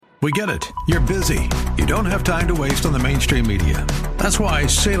We get it. You're busy. You don't have time to waste on the mainstream media. That's why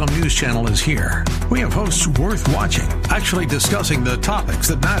Salem News Channel is here. We have hosts worth watching, actually discussing the topics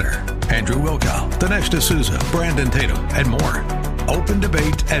that matter. Andrew Wilkow, Dinesh D'Souza, Brandon Tatum, and more. Open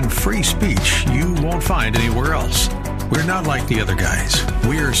debate and free speech you won't find anywhere else. We're not like the other guys.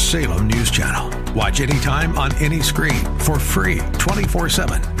 We're Salem News Channel. Watch anytime on any screen for free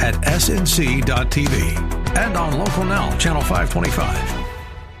 24/7 at snc.tv and on Local Now, Channel 525.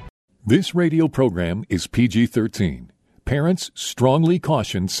 This radio program is PG-13. Parents strongly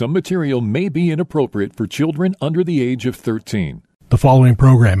caution some material may be inappropriate for children under the age of 13. The following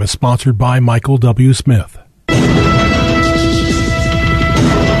program is sponsored by Michael W. Smith. The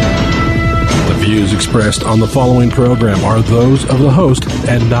views expressed on the following program are those of the host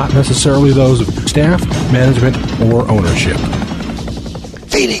and not necessarily those of staff, management, or ownership.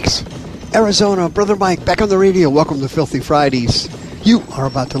 Phoenix, Arizona, Brother Mike, back on the radio. Welcome to Filthy Fridays. You are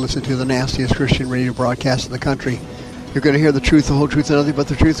about to listen to the nastiest Christian radio broadcast in the country. You're going to hear the truth, the whole truth, and nothing but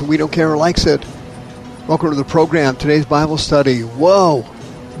the truth, and we don't care who likes it. Welcome to the program. Today's Bible study. Whoa!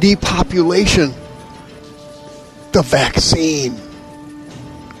 Depopulation. The vaccine.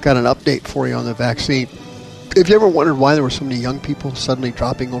 Got an update for you on the vaccine. Have you ever wondered why there were so many young people suddenly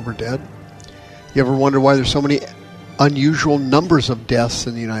dropping over dead? You ever wondered why there's so many unusual numbers of deaths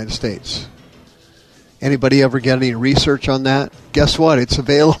in the United States? Anybody ever get any research on that? Guess what? It's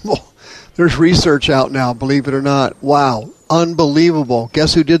available. There's research out now, believe it or not. Wow. Unbelievable.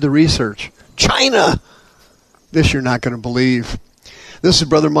 Guess who did the research? China. This you're not going to believe. This is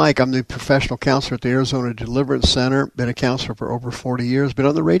Brother Mike. I'm the professional counselor at the Arizona Deliverance Center. Been a counselor for over 40 years. Been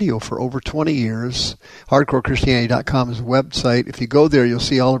on the radio for over 20 years. HardcoreChristianity.com is a website. If you go there, you'll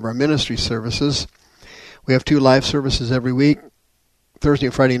see all of our ministry services. We have 2 live services every week, Thursday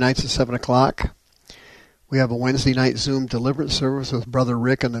and Friday nights at 7 o'clock. We have a Wednesday night Zoom deliverance service with Brother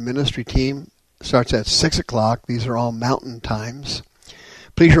Rick and the ministry team. Starts at 6 o'clock. These are all mountain times.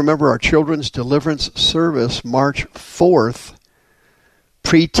 Please remember our children's deliverance service, March 4th.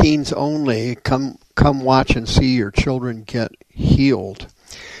 Preteens only. Come watch and see your children get healed.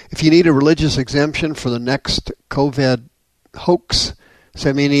 If you need a religious exemption for the next COVID hoax,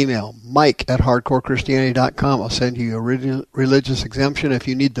 send me an email, mike@hardcorechristianity.com. I'll send you a religious exemption. If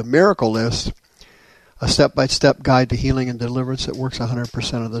you need the miracle list, a step-by-step guide to healing and deliverance that works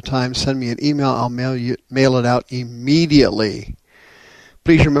 100% of the time, send me an email. I'll mail it out immediately.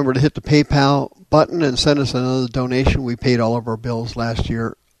 Please remember to hit the PayPal button and send us another donation. We paid all of our bills last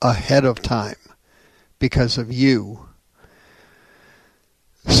year ahead of time because of you.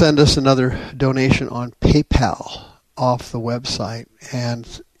 Send us another donation on PayPal off the website. And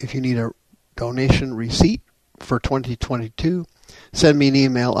if you need a donation receipt for 2022, send me an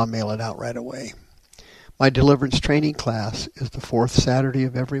email. I'll mail it out right away. My deliverance training class is the 4th Saturday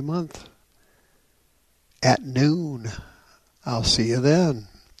of every month at noon. I'll see you then.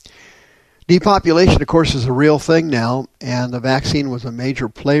 Depopulation, of course, is a real thing now, and the vaccine was a major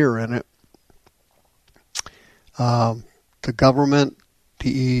player in it. The government,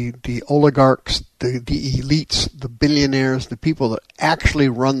 the oligarchs, the elites, the billionaires, the people that actually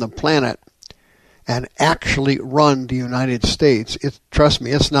run the planet and actually run the United States. Trust me,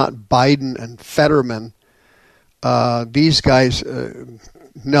 it's not Biden and Fetterman. These guys,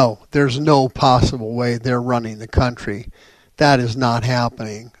 no, there's no possible way they're running the country. That is not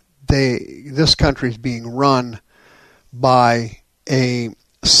happening. This country is being run by a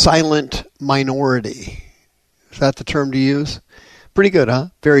silent minority. Is that the term to use? Pretty good, huh?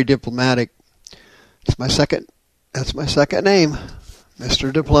 Very diplomatic. That's my second name,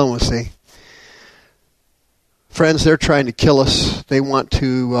 Mr. Diplomacy. Friends, they're trying to kill us. They want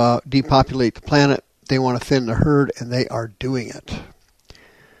to depopulate the planet. They want to thin the herd, and they are doing it.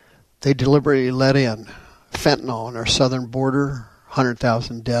 They deliberately let in fentanyl on our southern border,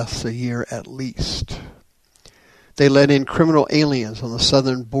 100,000 deaths a year at least. They let in criminal aliens on the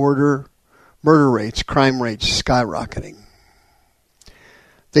southern border, murder rates, crime rates skyrocketing.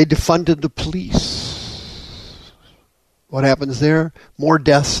 They defunded the police. What happens there? More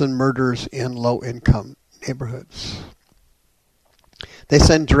deaths and murders in low-income neighborhoods. They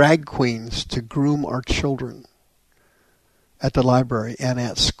send drag queens to groom our children at the library and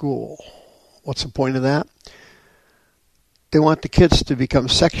at school. What's the point of that? They want the kids to become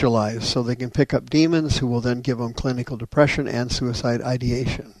sexualized so they can pick up demons who will then give them clinical depression and suicide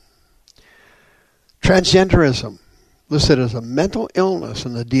ideation. Transgenderism, listed as a mental illness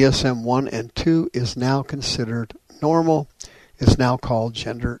in the DSM-1 and 2, is now considered normal. It's now called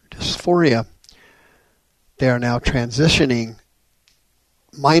gender dysphoria. They are now transitioning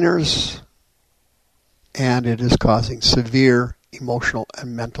minors, and it is causing severe emotional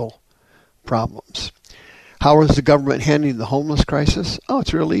and mental problems. How is the government handling the homeless crisis? Oh,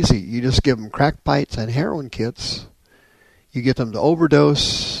 it's real easy. You just give them crack pipes and heroin kits. You get them to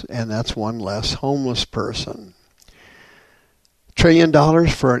overdose, and that's one less homeless person. $1 trillion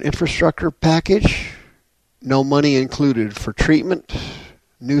for an infrastructure package. No money included for treatment.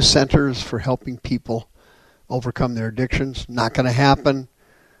 New centers for helping people overcome their addictions. Not going to happen.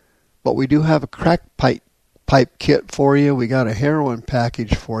 But we do have a crack pipe kit for you. We got a heroin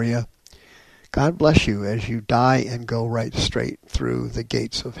package for you. God bless you as you die and go right straight through the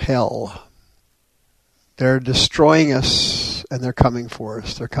gates of hell. They're destroying us, and they're coming for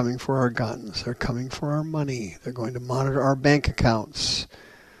us. They're coming for our guns. They're coming for our money. They're going to monitor our bank accounts.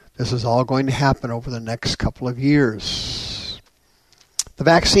 This is all going to happen over the next couple of years. The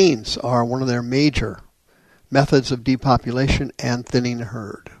vaccines are one of their major methods of depopulation and thinning the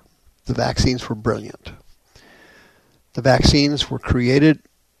herd. The vaccines were brilliant. The vaccines were created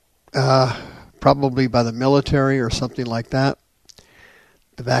probably by the military or something like that.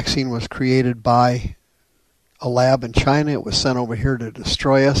 The vaccine was created by a lab in China. It was sent over here to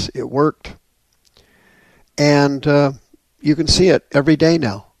destroy us. It worked. And you can see it every day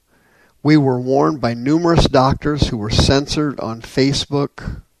now. We were warned by numerous doctors who were censored on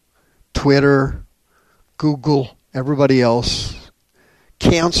Facebook, Twitter, Google, everybody else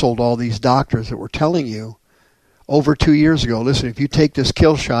canceled all these doctors that were telling you over 2 years ago, listen, if you take this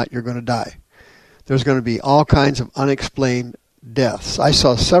kill shot, you're going to die. There's going to be all kinds of unexplained deaths. I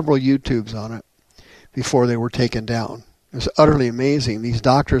saw several YouTubes on it before they were taken down. It was utterly amazing. These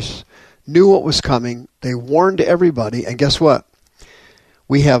doctors knew what was coming. They warned everybody. And guess what?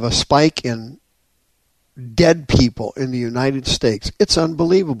 We have a spike in dead people in the United States. It's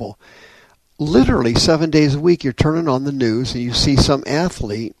unbelievable. Literally 7 days a week, you're turning on the news and you see some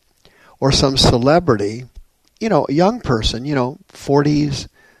athlete or some celebrity, a young person, 40s,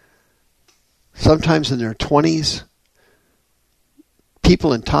 sometimes in their 20s,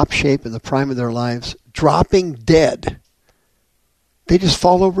 people in top shape in the prime of their lives, dropping dead. They just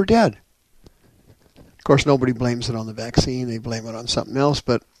fall over dead. Of course, nobody blames it on the vaccine. They blame it on something else,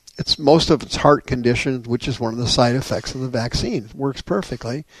 but most of it's heart condition, which is one of the side effects of the vaccine. It works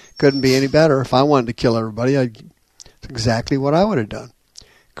perfectly. Couldn't be any better. If I wanted to kill everybody, it's exactly what I would have done.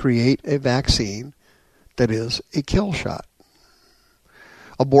 Create a vaccine that is a kill shot.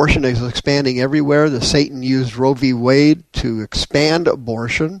 Abortion is expanding everywhere. The Satan used Roe v. Wade to expand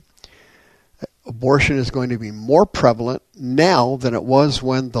abortion. Abortion is going to be more prevalent now than it was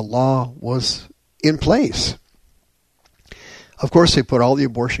when the law was in place. Of course, they put all the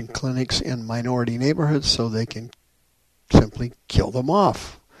abortion clinics in minority neighborhoods so they can simply kill them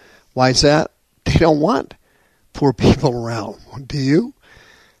off. Why is that? They don't want poor people around. Do you?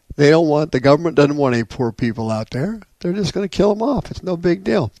 The government doesn't want any poor people out there. They're just going to kill them off. It's no big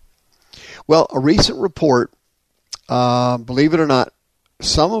deal. Well, a recent report, believe it or not,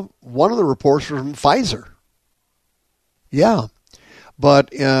 one of the reports was from Pfizer. Yeah.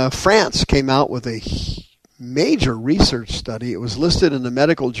 But France came out with a major research study. It was listed in the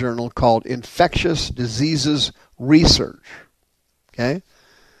medical journal called Infectious Diseases Research. Okay?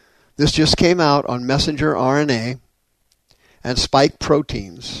 This just came out on messenger RNA and spike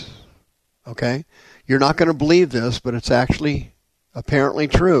proteins. Okay? You're not going to believe this, but it's actually apparently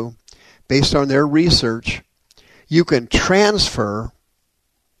true. Based on their research, you can transfer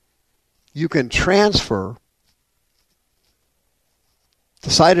the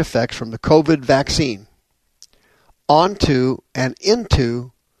side effects from the COVID vaccine onto and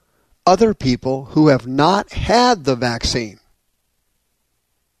into other people who have not had the vaccine.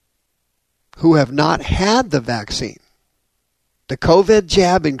 The COVID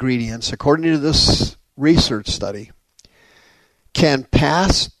jab ingredients, according to this research study, can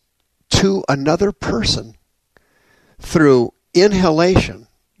pass to another person through inhalation,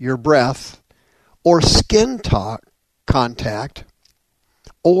 your breath, or skin contact,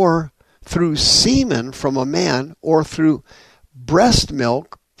 or through semen from a man, or through breast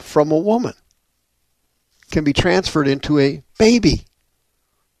milk from a woman. Can be transferred into a baby.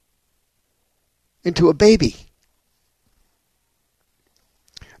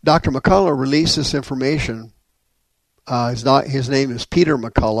 Dr. McCullough released this information. His name is Peter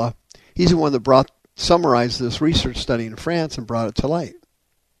McCullough. He's the one that summarized this research study in France and brought it to light.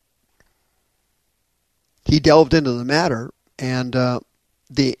 He delved into the matter, and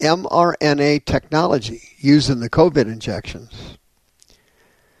the mRNA technology used in the COVID injections,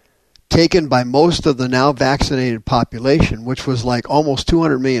 taken by most of the now vaccinated population, which was like almost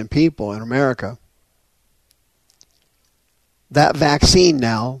 200 million people in America, that vaccine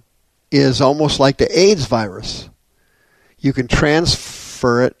now is almost like the AIDS virus. you can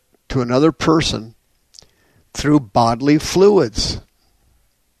transfer it to another person through bodily fluids.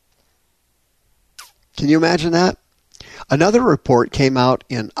 Can you imagine that? Another report came out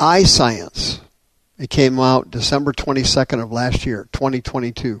in iScience. It came out December 22nd of last year,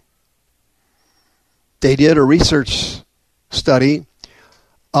 2022. They did a research study,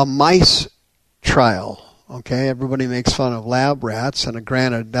 a mice trial. Okay, everybody makes fun of lab rats, and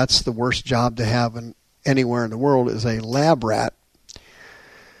granted, that's the worst job to have anywhere in the world is a lab rat.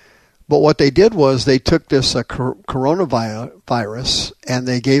 But what they did was they took this coronavirus and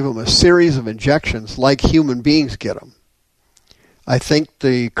they gave them a series of injections like human beings get them. I think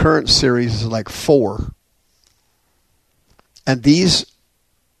the current series is like 4. And these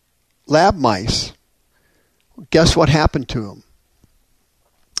lab mice, guess what happened to them?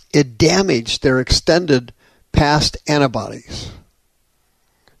 It damaged their extended past antibodies.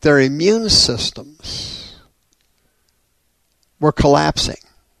 Their immune systems were collapsing.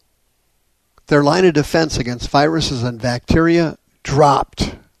 Their line of defense against viruses and bacteria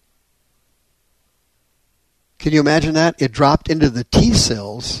dropped. Can you imagine that? It dropped into the T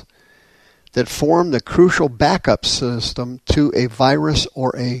cells that form the crucial backup system to a virus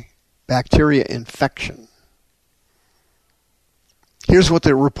or a bacteria infection. Here's what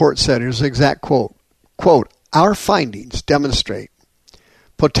the report said. Here's the exact quote. Quote, "Our findings demonstrate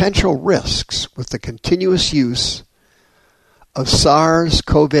potential risks with the continuous use of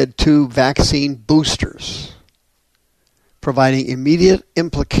SARS-CoV-2 vaccine boosters, providing immediate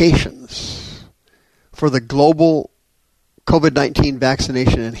implications for the global COVID-19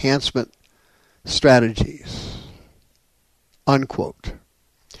 vaccination enhancement strategies." Unquote.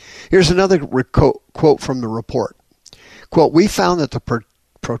 Here's another quote from the report. Quote, "We found that the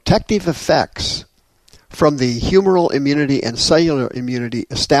protective effects from the humoral immunity and cellular immunity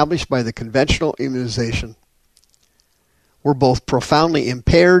established by the conventional immunization were both profoundly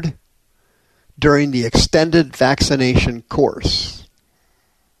impaired during the extended vaccination course."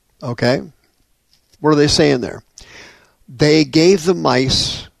 Okay? What are they saying there? They gave the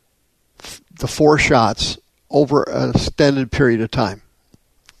mice the 4 shots over an extended period of time.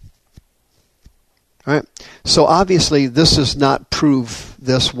 All right? So obviously this does not prove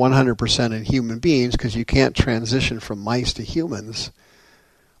this 100% in human beings, because you can't transition from mice to humans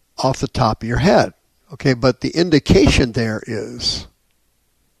off the top of your head. Okay, but the indication there is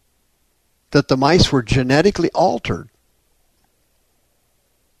that the mice were genetically altered,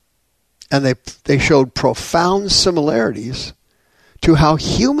 and they showed profound similarities to how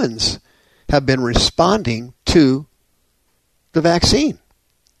humans have been responding to the vaccine.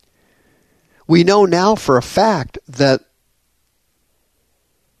 We know now for a fact that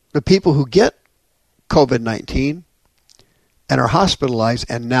the people who get COVID-19 and are hospitalized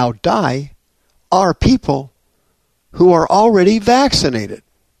and now die are people who are already vaccinated.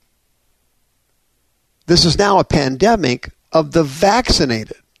 This is now a pandemic of the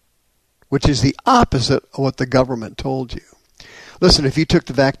vaccinated, which is the opposite of what the government told you. Listen, if you took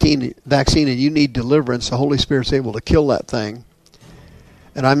the vaccine and you need deliverance, the Holy Spirit's able to kill that thing.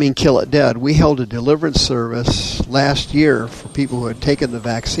 And I mean kill it dead. We held a deliverance service last year for people who had taken the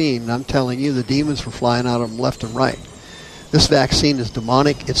vaccine. And I'm telling you, the demons were flying out of them left and right. This vaccine is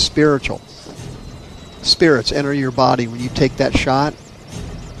demonic. It's spiritual. Spirits enter your body when you take that shot.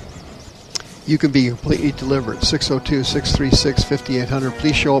 You can be completely delivered. 602-636-5800.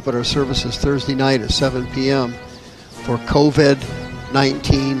 Please show up at our services Thursday night at 7 p.m. for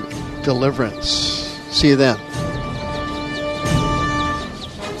COVID-19 deliverance. See you then.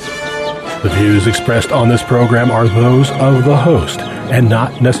 The views expressed on this program are those of the host and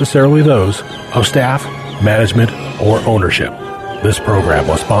not necessarily those of staff, management, or ownership. This program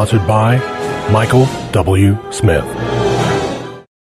was sponsored by Michael W. Smith.